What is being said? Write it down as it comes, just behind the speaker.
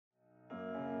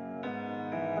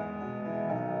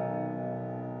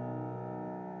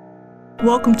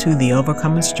Welcome to the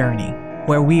Overcomer's Journey,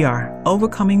 where we are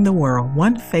overcoming the world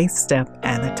one faith step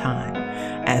at a time.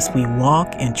 As we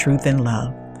walk in truth and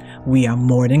love, we are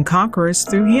more than conquerors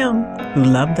through Him who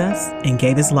loved us and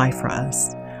gave His life for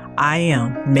us. I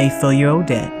am Mayfilia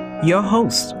Odette, your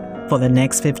host for the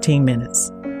next 15 minutes.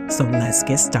 So let's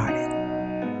get started.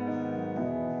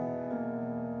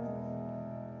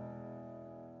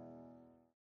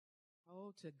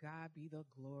 Oh, to God be the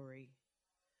glory.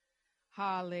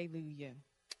 Hallelujah.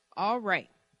 All right.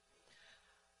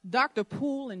 Dr.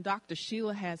 Poole and Dr.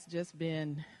 Sheila has just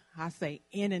been,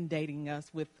 inundating us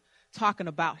with talking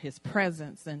about his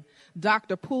presence. And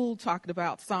Dr. Poole talked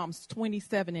about Psalms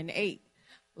 27 and 8.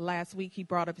 Last week he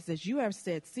brought up, he says, "You have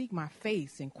said, seek my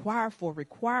face,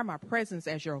 require my presence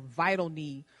as your vital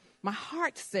need. My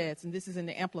heart says," and this is in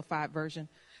the Amplified version,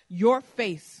 "your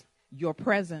face, your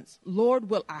presence, Lord,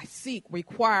 will I seek,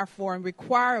 require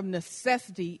of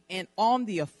necessity and on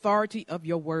the authority of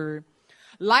your word."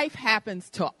 Life happens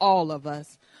to all of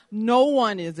us. No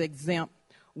one is exempt.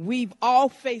 We've all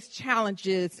faced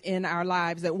challenges in our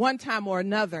lives at one time or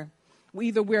another.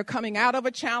 Either we're coming out of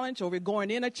a challenge, or we're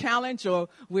going in a challenge, or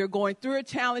we're going through a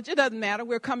challenge. It doesn't matter.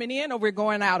 We're coming in or we're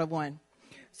going out of one.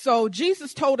 So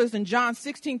Jesus told us in John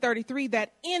 16:33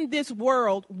 that in this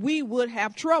world we would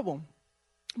have trouble.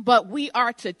 But we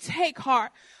are to take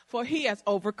heart, for He has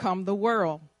overcome the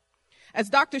world. As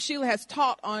Dr. Sheila has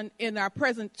taught in our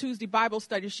present Tuesday Bible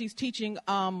study, she's teaching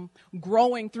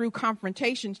growing through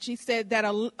confrontation. She said that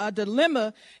a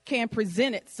dilemma can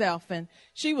present itself. And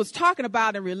she was talking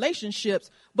about in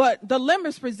relationships, but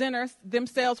dilemmas present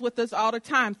themselves with us all the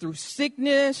time through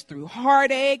sickness, through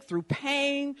heartache, through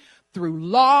pain, through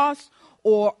loss,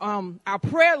 or our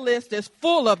prayer list is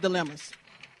full of dilemmas.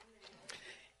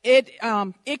 It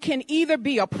can either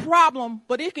be a problem,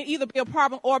 but it can either be a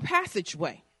problem or a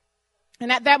passageway.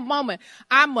 And at that moment,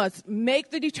 I must make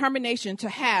the determination to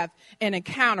have an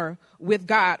encounter with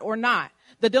God or not.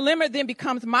 The dilemma then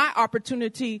becomes my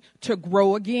opportunity to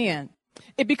grow again.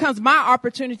 It becomes my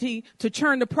opportunity to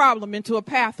turn the problem into a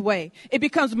pathway. It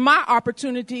becomes my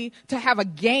opportunity to have a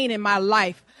gain in my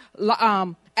life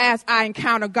as I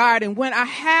encounter God. And when I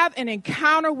have an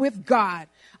encounter with God,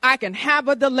 I can have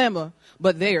a dilemma,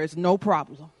 but there is no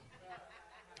problem.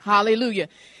 Hallelujah.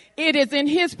 It is in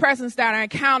His presence that I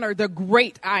encounter the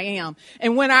great I am.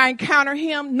 And when I encounter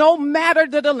Him, no matter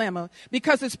the dilemma,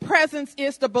 because His presence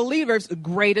is the believer's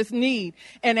greatest need.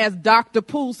 And as Dr.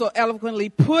 Poole so eloquently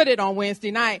put it on Wednesday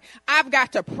night, I've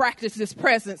got to practice His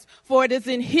presence, for it is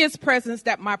in His presence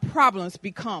that my problems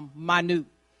become minute.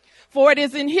 For it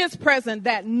is in His presence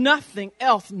that nothing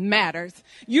else matters.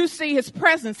 You see, His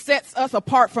presence sets us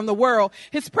apart from the world.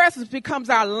 His presence becomes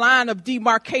our line of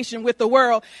demarcation with the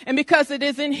world. And because it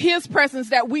is in His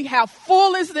presence that we have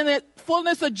fullness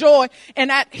of joy,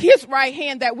 and at His right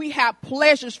hand that we have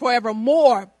pleasures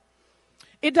forevermore,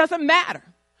 it doesn't matter.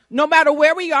 No matter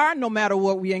where we are, no matter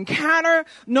what we encounter,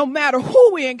 no matter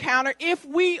who we encounter, if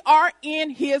we are in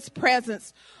His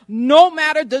presence, no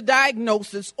matter the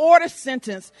diagnosis or the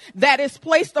sentence that is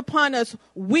placed upon us,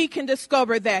 we can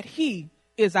discover that He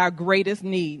is our greatest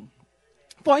need.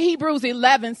 For Hebrews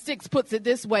 11:6 puts it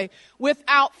this way: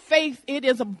 without faith, it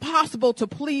is impossible to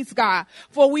please God.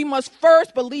 For we must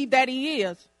first believe that He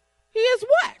is. He is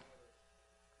what?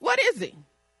 What is He?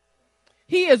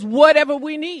 He is whatever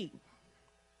we need.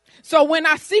 So when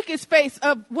I seek the face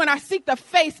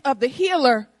of the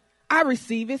healer, I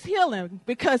receive His healing,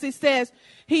 because He says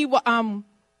He will,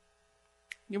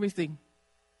 let me see,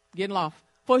 getting lost.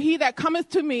 For he that cometh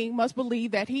to me must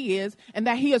believe that He is, and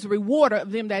that He is a rewarder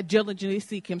of them that diligently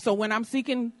seek Him. So when I'm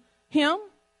seeking Him,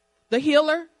 the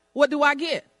healer, what do I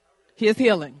get? His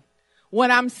healing.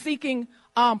 When I'm seeking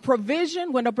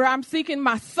provision, when I'm seeking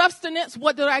my sustenance,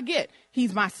 what do I get?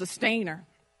 He's my sustainer.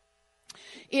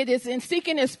 It is in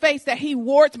seeking His face that He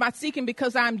wards my seeking,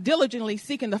 because I'm diligently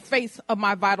seeking the face of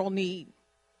my vital need.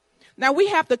 Now we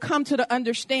have to come to the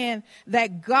understand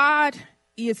that God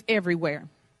is everywhere.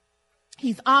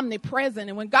 He's omnipresent.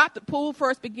 And when Dr. Poole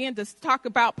first began to talk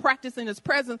about practicing His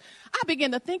presence, I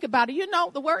began to think about it. You know,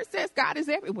 the word says God is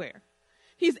everywhere.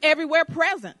 He's everywhere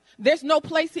present. There's no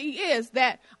place He is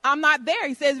that I'm not there.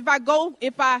 He says, if I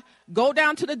go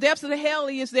down to the depths of the hell,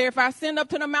 He is there. If I ascend up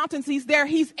to the mountains, He's there.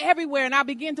 He's everywhere. And I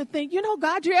begin to think, you know,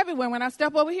 God, you're everywhere. When I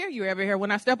step over here, you're everywhere. When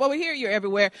I step over here, you're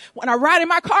everywhere. When I ride in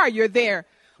my car, you're there.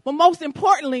 But most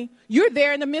importantly, you're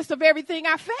there in the midst of everything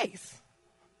I face.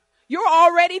 You're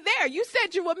already there. You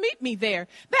said you would meet me there.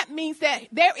 That means that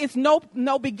there is no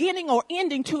beginning or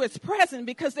ending to His presence,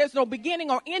 because there's no beginning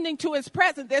or ending to His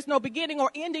presence. There's no beginning or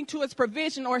ending to His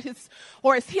provision or his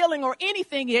healing or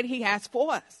anything that He has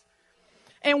for us.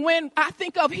 And when I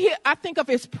think of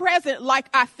his presence like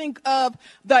I think of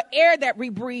the air that we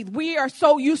breathe. We are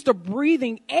so used to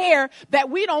breathing air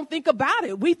that we don't think about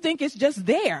it. We think it's just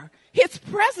there. His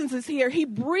presence is here. He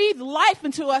breathed life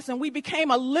into us and we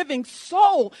became a living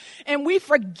soul. And we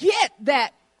forget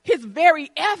that the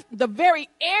very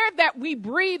air that we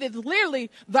breathe is literally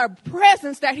the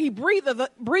presence that he breathed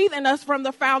in us from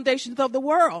the foundations of the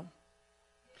world.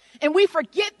 And we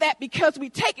forget that because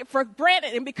we take it for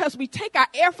granted, and because we take our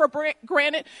air for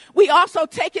granted, we also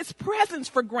take his presence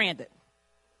for granted.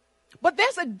 But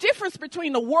there's a difference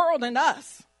between the world and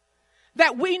us,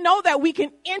 that we know that we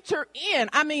can enter in.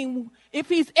 I mean, if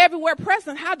he's everywhere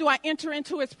present, how do I enter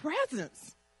into his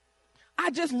presence? I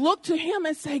just look to him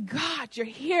and say, God, you're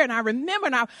here. And I remember,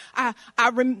 and I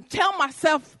tell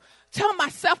myself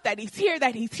that he's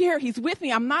here, he's with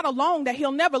me. I'm not alone, that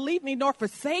he'll never leave me nor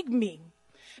forsake me.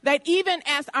 That even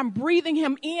as I'm breathing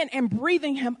him in and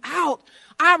breathing him out,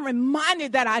 I'm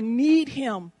reminded that I need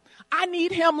him. I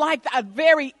need him like the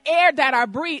very air that I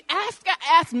breathe. Ask an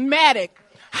asthmatic,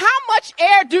 how much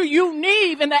air do you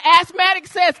need? And the asthmatic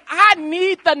says, I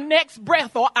need the next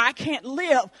breath or I can't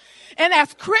live. And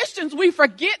as Christians, we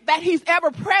forget that he's ever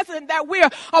present, that we're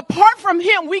apart from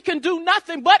him, we can do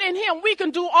nothing, but in him we can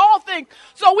do all things.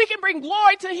 So we can bring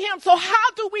glory to him. So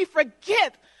how do we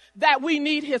forget that we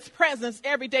need his presence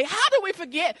every day? How do we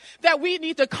forget that we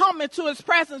need to come into his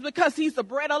presence because he's the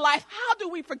bread of life? How do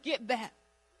we forget that?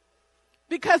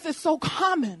 Because it's so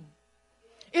common.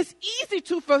 It's easy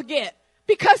to forget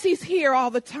because he's here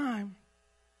all the time.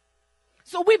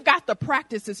 So we've got to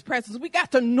practice his presence. We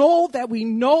got to know that we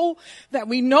know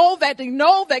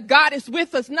that God is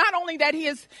with us. Not only that he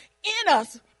is in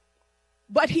us,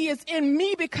 but he is in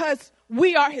me because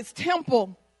we are his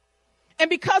temple. And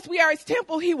because we are his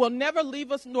temple, he will never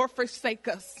leave us nor forsake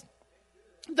us.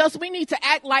 Thus, we need to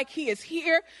act like he is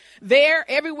here, there,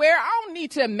 everywhere. I don't need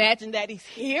to imagine that he's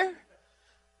here.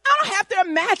 I don't have to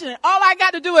imagine it. All I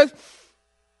got to do is,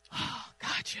 oh,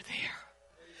 God, you're there.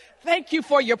 Thank you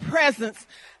for your presence.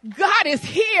 God is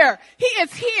here. He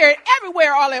is here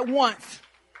everywhere all at once.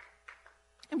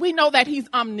 And we know that he's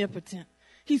omnipotent.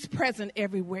 He's present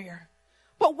everywhere.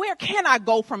 But where can I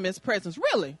go from his presence?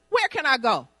 Really? Where can I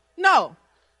go? No,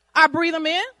 I breathe him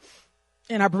in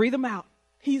and I breathe him out.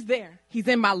 He's there. He's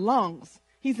in my lungs.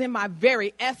 He's in my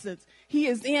very essence. He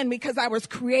is in me because I was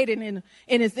created in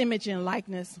his image and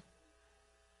likeness.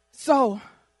 So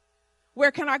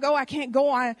where can I go? I can't go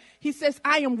on. He says,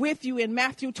 I am with you in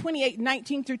Matthew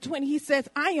 28:19-20. He says,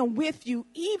 I am with you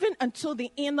even until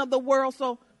the end of the world.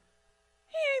 So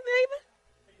he ain't leaving.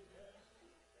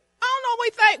 I don't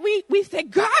know. We say,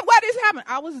 God, what is happening?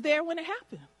 I was there when it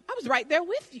happened. I was right there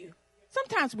with you.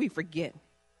 Sometimes we forget.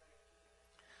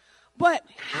 But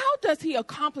how does he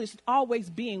accomplish always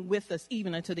being with us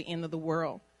even until the end of the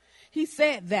world? He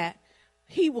said that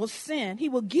he will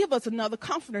give us another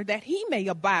comforter that he may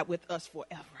abide with us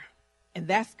forever. And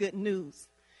that's good news.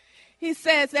 He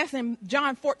says, that's in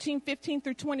John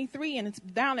 14:15-23, and it's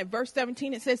down at verse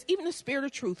 17. It says, even the Spirit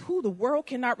of truth, who the world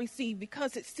cannot receive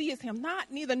because it seeth him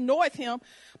not, neither knoweth him,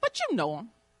 but you know him.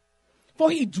 For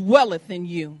he dwelleth in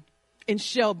you and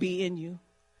shall be in you.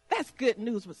 That's good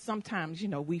news, but sometimes,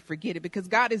 we forget it because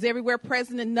God is everywhere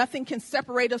present and nothing can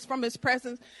separate us from his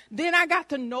presence. Then I got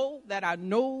to know that I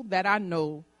know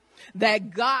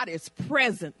that God is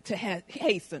present to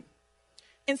hasten.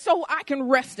 And so I can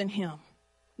rest in him.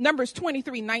 Numbers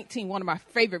 23:19, one of my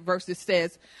favorite verses,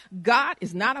 says, God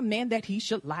is not a man that he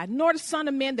should lie, nor the son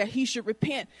of man that he should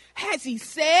repent. Has he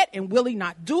said, and will he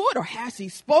not do it? Or has he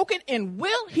spoken, and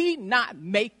will he not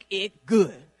make it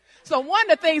good? So one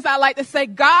of the things I like to say,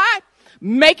 God,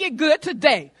 make it good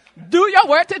today. Do your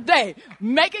word today.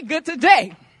 Make it good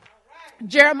today.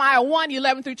 Jeremiah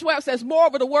 1:11-12 says,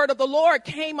 moreover, the word of the Lord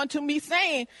came unto me,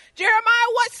 saying, Jeremiah,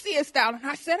 what seest thou? And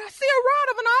I said, I see a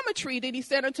rod of an almond tree. Then he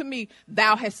said unto me,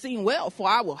 thou hast seen well, for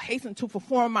I will hasten to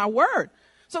perform my word.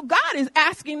 So God is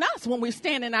asking us when we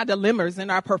stand in our dilemmas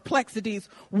and our perplexities,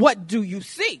 what do you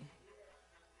see?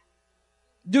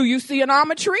 Do you see an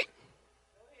almond tree?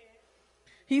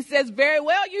 He says, very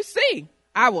well, you see,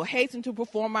 I will hasten to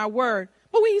perform my word.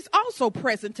 But he's also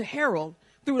present to herald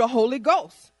through the Holy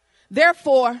Ghost.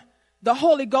 Therefore, the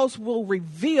Holy Ghost will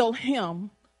reveal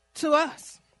him to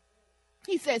us.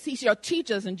 He says he shall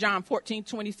teach us in John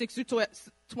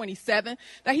 14:26-27,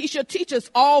 that he shall teach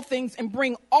us all things and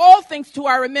bring all things to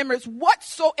our remembrance,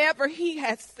 whatsoever he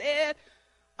has said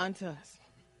unto us.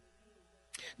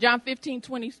 John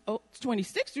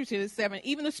 15:26-27,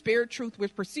 even the Spirit of truth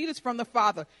which proceedeth from the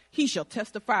Father, he shall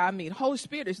testify of me. The Holy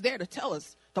Spirit is there to tell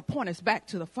us, to point us back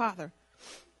to the Father.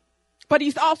 But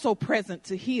he's also present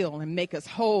to heal and make us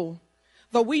whole.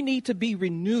 though we need to be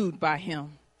renewed by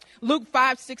him. Luke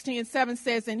 5:16-7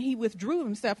 says, and he withdrew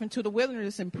himself into the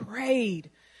wilderness and prayed.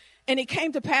 And it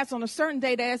came to pass on a certain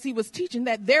day that as he was teaching,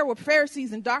 that there were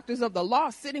Pharisees and doctors of the law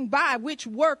sitting by, which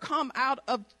were come out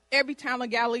of every town of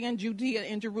Galilee and Judea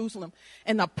and Jerusalem.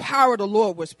 And the power of the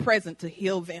Lord was present to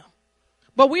heal them.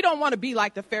 But we don't want to be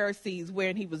like the Pharisees,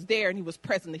 where he was there and he was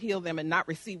present to heal them and not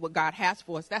receive what God has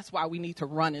for us. That's why we need to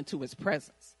run into his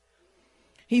presence.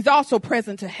 He's also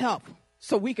present to help,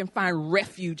 so we can find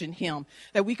refuge in him,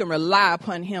 that we can rely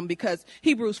upon him, because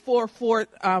Hebrews 4,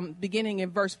 beginning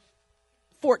in verse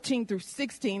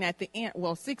 14-16 at the end,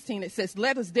 16, it says,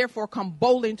 let us therefore come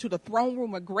boldly into the throne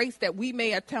room of grace, that we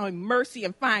may obtain mercy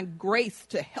and find grace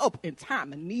to help in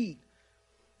time of need.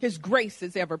 His grace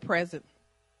is ever present.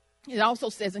 It also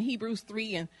says in Hebrews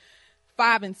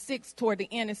 3:5-6 toward the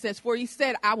end, it says, for he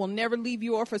said, I will never leave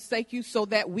you or forsake you, so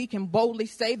that we can boldly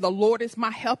say, the Lord is my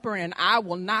helper and I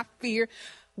will not fear.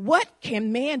 What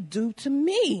can man do to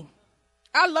me?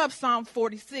 I love Psalm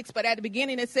 46, but at the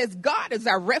beginning it says, God is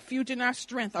our refuge and our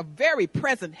strength, a very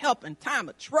present help in time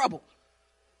of trouble.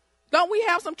 Don't we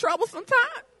have some trouble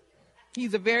sometimes?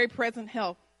 He's a very present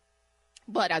help.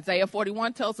 But Isaiah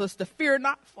 41 tells us to fear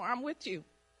not, for I'm with you.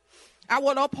 I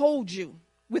will uphold you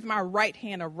with my right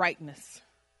hand of rightness.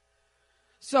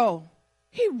 So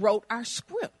he wrote our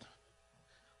script.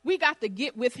 We got to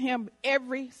get with him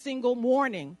every single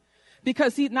morning,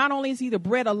 because he not only is he the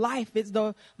bread of life, it's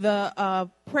the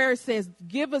prayer says,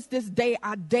 give us this day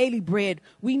our daily bread.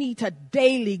 We need to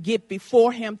daily get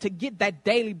before him to get that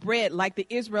daily bread, like the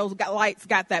Israelites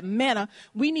got that manna.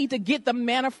 We need to get the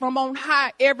manna from on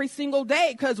high every single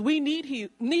day, because we need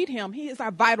him. He is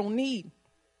our vital need.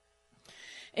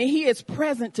 And he is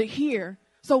present to hear,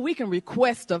 so we can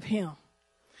request of him.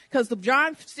 Because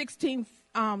John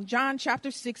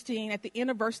chapter 16, at the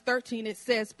end of verse 13, it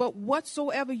says, but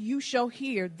whatsoever you shall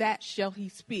hear, that shall he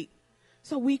speak.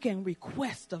 So we can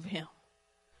request of him.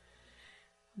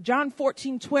 John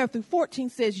 14:12-14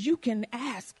 says, you can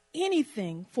ask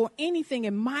anything for anything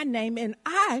in my name, and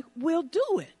I will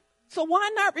do it. So why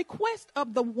not request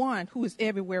of the one who is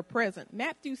everywhere present?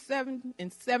 Matthew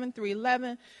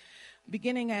 7:7-11,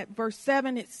 beginning at verse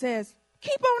 7, it says,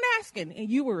 keep on asking, and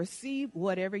you will receive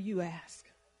whatever you ask.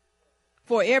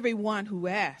 For everyone who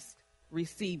asks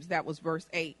receives. That was verse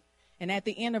 8. And at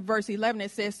the end of verse 11,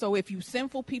 it says, so if you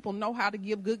sinful people know how to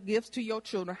give good gifts to your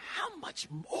children, how much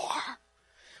more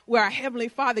will our Heavenly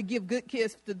Father give good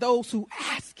gifts to those who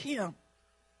ask him?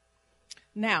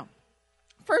 Now,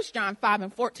 1 John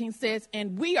 5:14 says,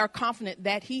 and we are confident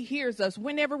that he hears us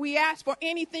whenever we ask for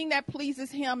anything that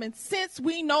pleases him. And since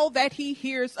we know that he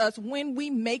hears us when we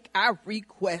make our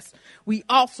requests, we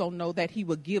also know that he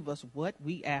will give us what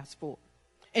we ask for.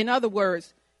 In other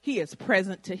words, he is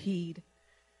present to heed.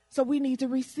 So we need to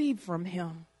receive from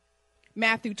him.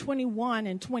 Matthew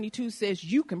 21:22 says,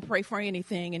 you can pray for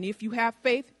anything, and if you have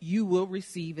faith, you will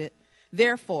receive it.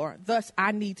 Therefore, thus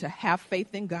I need to have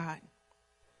faith in God.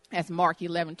 As Mark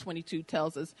 11:22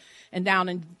 tells us, and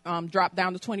drop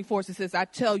down to 24, it says, I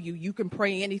tell you, you can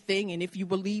pray anything, and if you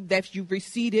believe that you've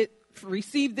received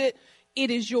it,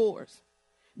 it is yours.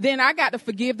 Then I got to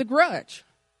forgive the grudge.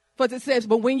 But it says,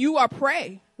 but when you are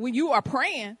praying,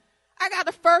 I got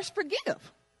to first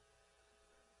forgive.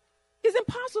 It's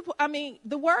impossible. I mean,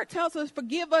 the word tells us,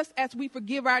 forgive us as we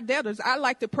forgive our debtors. I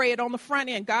like to pray it on the front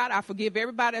end. God, I forgive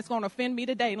everybody that's going to offend me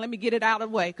today, and let me get it out of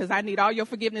the way, because I need all your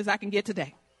forgiveness I can get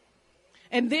today.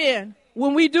 And then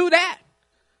when we do that,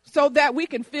 so that we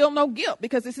can feel no guilt,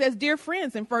 because it says, dear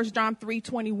friends, in 1 John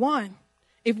 3:21,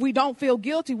 if we don't feel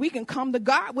guilty, we can come to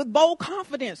God with bold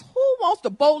confidence. Who wants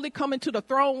to boldly come into the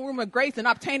throne room of grace and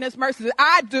obtain his mercy?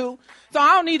 I do. So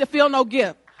I don't need to feel no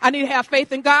guilt. I need to have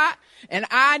faith in God, and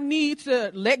I need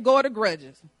to let go of the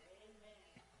grudges.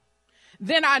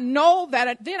 Then I know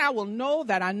that, then I will know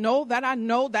that I know that I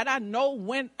know that I know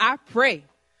when I pray,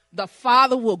 the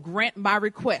Father will grant my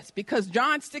request. Because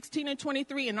John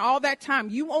 16:23, and all that time,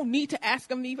 you won't need to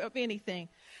ask of me of anything.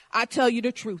 I tell you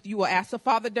the truth. You will ask the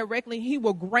Father directly. He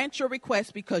will grant your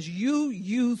request because you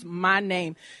use my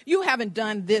name. You haven't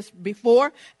done this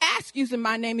before. Ask using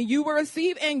my name, and you will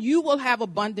receive, and you will have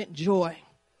abundant joy.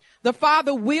 The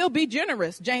Father will be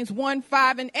generous. James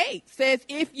 1:5-8 says,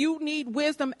 if you need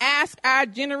wisdom, ask our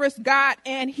generous God,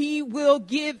 and he will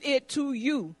give it to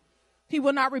you. He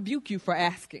will not rebuke you for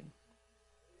asking.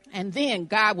 And then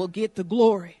God will get the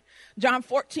glory. John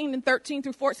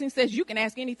 14:13-14 says, you can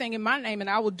ask anything in my name and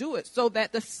I will do it, so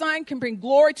that the Son can bring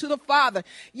glory to the Father.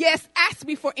 Yes, ask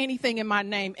me for anything in my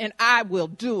name and I will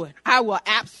do it. I will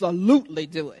absolutely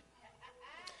do it.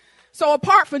 So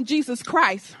apart from Jesus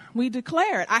Christ, we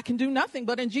declare it. I can do nothing,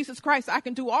 but in Jesus Christ, I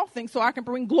can do all things, so I can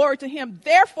bring glory to him.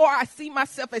 Therefore, I see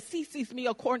myself as he sees me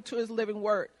according to his living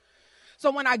word.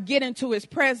 So when I get into his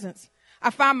presence, I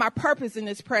find my purpose in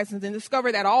his presence and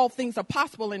discover that all things are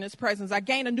possible in his presence. I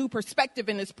gain a new perspective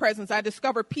in his presence. I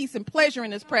discover peace and pleasure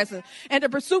in his presence. And the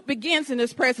pursuit begins in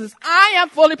his presence. I am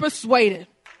fully persuaded.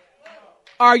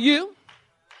 Are you?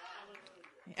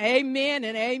 Amen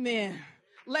and amen.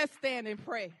 Let's stand and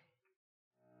pray.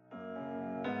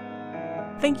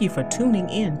 Thank you for tuning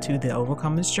in to the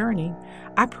Overcomer's Journey.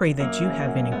 I pray that you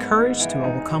have been encouraged to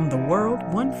overcome the world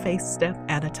one faith step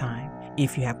at a time.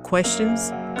 If you have questions,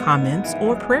 comments,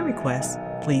 or prayer requests,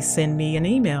 please send me an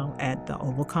email at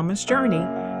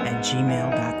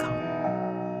theovercomersjourney@gmail.com.